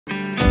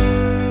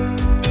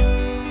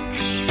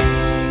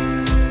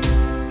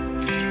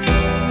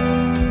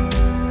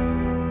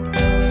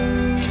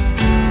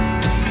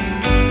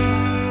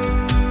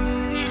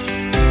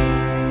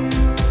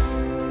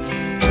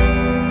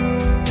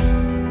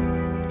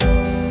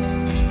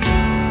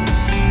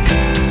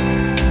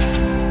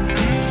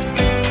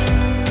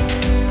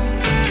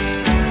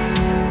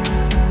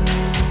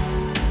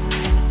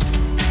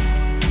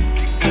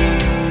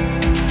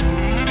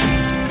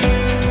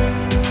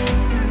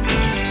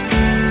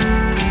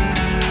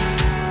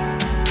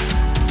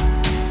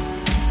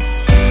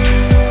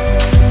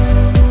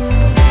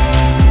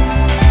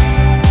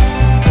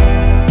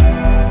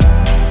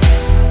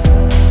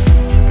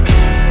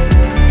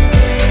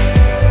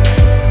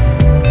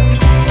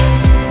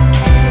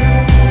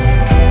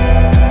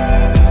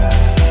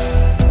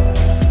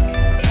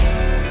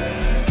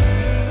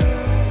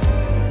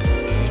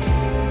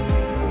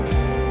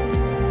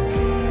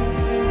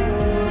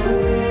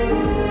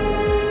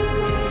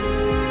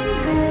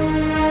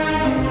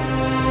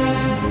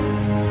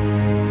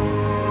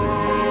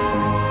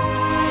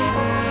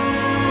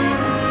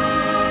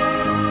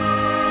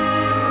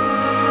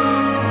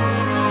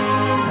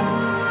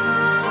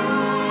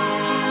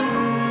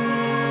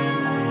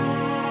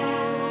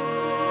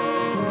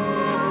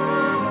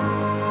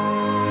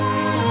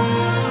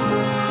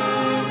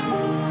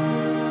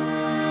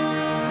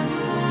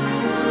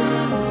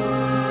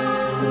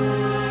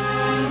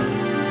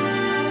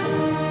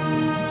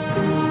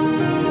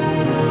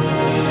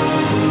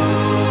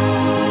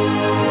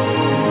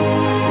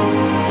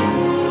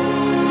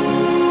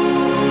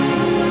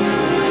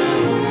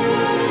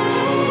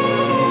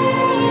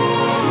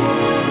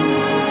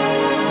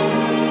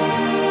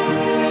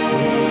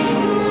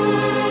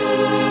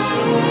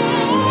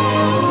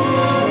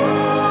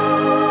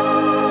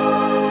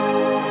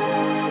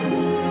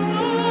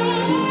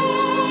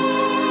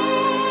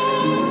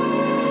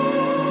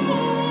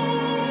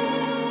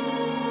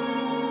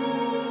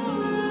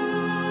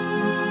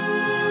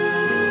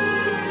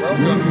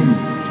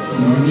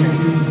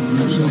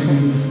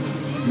approaching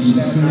the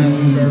Staten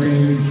Island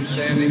Ferry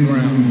Sandy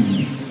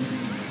Ground.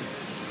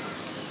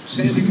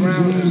 Sandy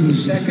Ground is the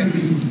second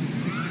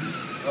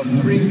of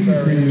 3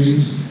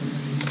 ferries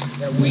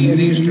that we at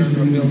Eastern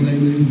are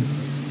building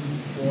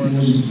for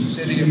the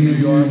city of New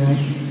York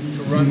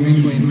to run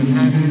between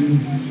Manhattan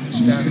and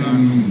Staten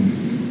Island.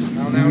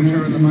 I'll now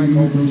turn the mic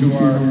over to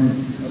our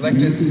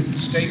elected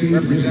state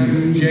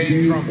representative,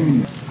 Jay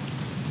Trumbull.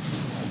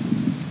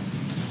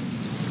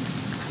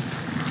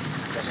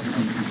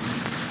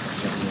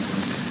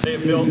 They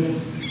have built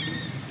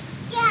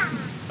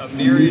a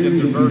myriad of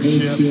diverse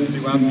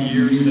ships throughout the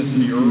years since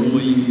the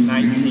early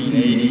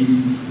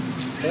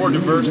 1980s, more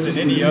diverse than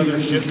any other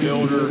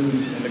shipbuilder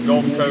in the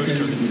Gulf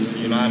Coast or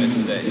the United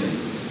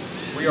States.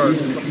 We are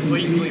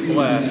completely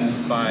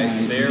blessed by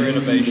their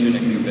innovation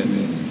and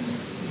commitment.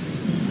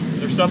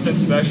 There's something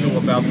special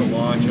about the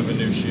launch of a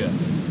new ship.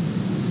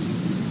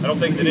 I don't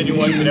think that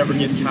anyone could ever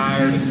get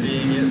tired of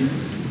seeing it.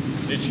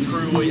 It's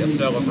truly a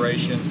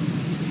celebration.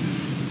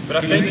 But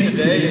I think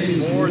today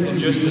is more than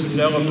just a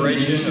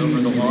celebration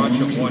over the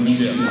launch of one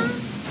ship.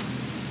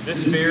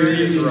 This ferry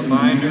is a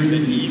reminder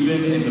that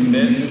even in the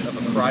midst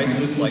of a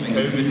crisis like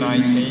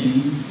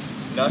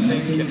COVID-19,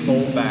 nothing can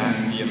hold back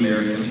the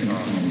American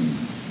economy.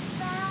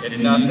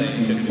 And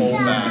nothing can hold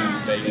back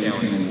Bay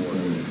County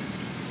Port.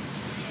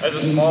 As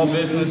a small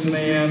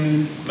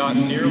businessman, not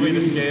nearly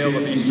the scale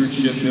of Eastern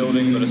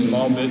Shipbuilding, but a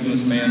small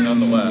businessman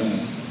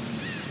nonetheless,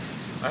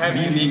 I have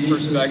a unique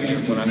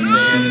perspective when I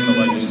stand in the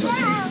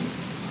legislature.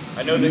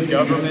 I know that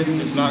government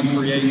does not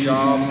create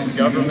jobs, and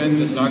government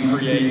does not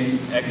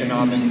create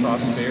economic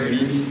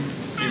prosperity.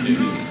 You do.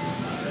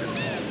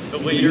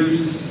 The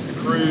leaders, the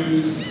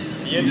crews,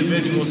 the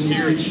individuals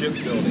here at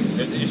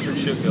Eastern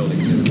Shipbuilding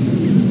do.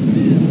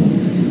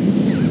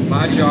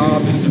 My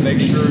job is to make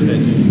sure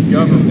that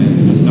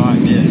government does not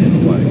get in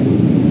the way.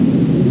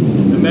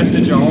 The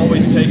message I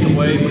always take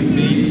away with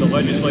me to the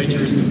legislature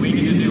is that we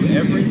need to do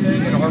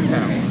everything in our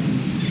power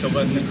to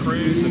let the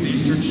crews of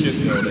Eastern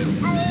Shipbuilding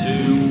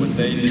do what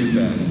they do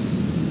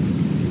best.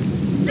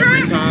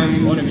 Every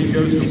time one of you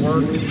goes to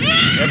work,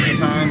 every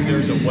time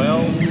there's a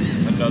well,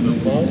 another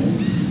bolt,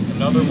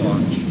 another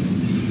launch,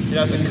 it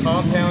has a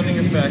compounding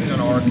effect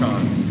on our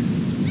economy,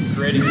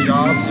 creating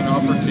jobs and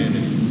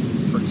opportunity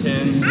for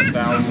tens of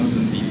thousands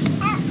of people.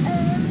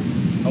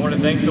 I want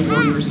to thank the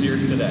workers here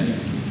today.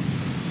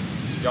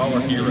 Y'all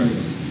are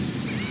heroes.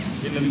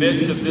 In the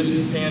midst of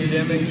this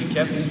pandemic, you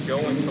kept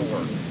going to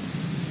work.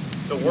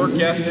 The work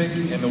ethic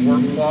and the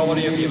work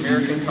quality of the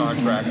American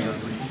contractor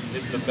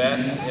is the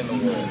best in the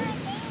world.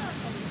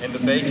 And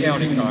the Bay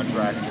County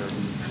contractor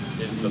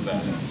is the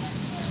best.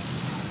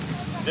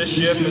 This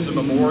ship is a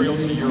memorial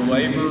to your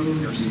labor,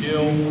 your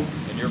skill,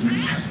 and your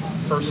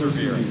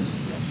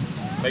perseverance.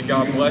 May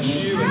God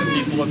bless you and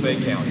the people of Bay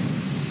County.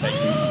 Thank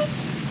you.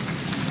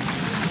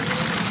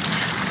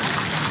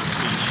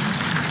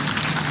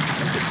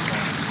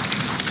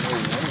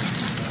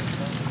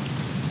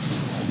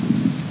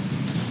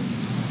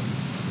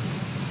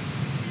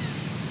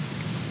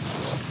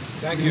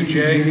 Thank you,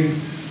 Jay.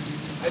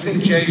 I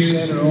think Jay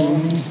said it all,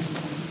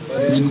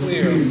 but it's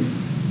clear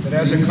that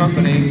as a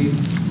company,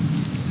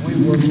 we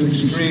worked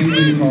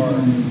extremely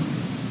hard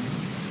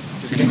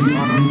to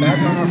get back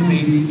on our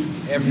feet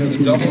after the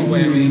double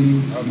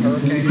whammy of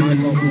Hurricane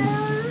Michael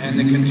and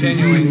the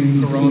continuing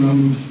corona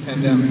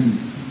pandemic.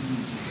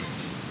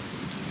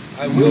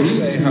 I will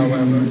say,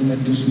 however,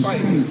 that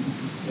despite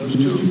those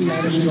 2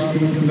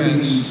 catastrophic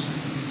events,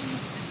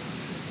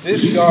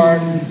 this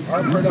yard,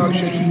 our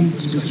production,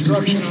 this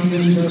construction on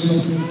this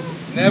vessel,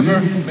 never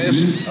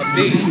missed a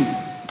beat.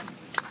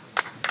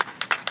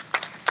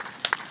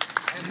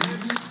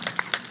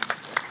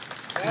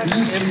 And that's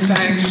in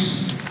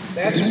thanks.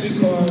 That's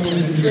because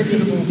and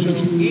attributable to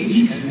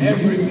each and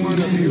every one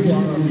of you,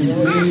 our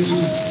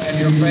employees and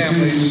your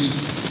families,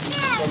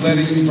 for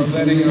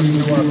letting us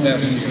do our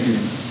best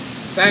here.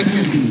 Thank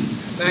you.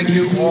 Thank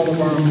you, all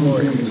of our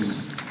employees.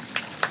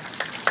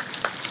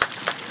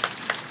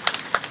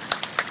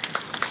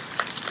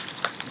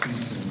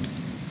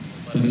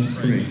 Let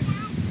us pray.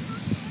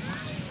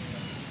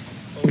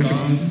 O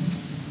God,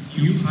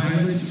 you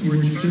pilot your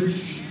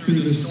church through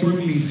the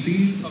stormy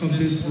seas of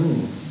this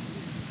world.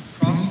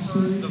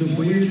 Prosper the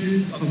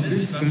voyages of this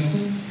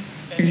vessel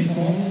and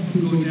all who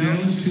go down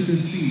to the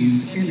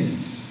seas in it.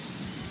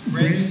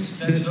 Grant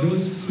that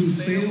those who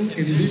sail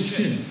in this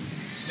ship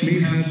may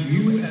have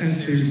you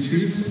as their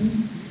steersman,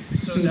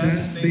 so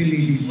that they may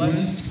be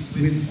blessed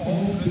with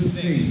all good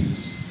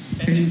things,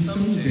 and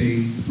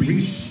someday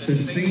reach the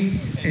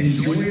safe and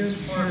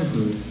joyous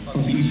harbor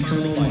of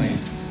eternal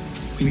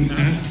life. We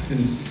ask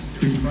this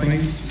through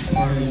Christ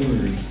our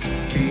Lord.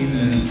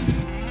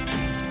 Amen.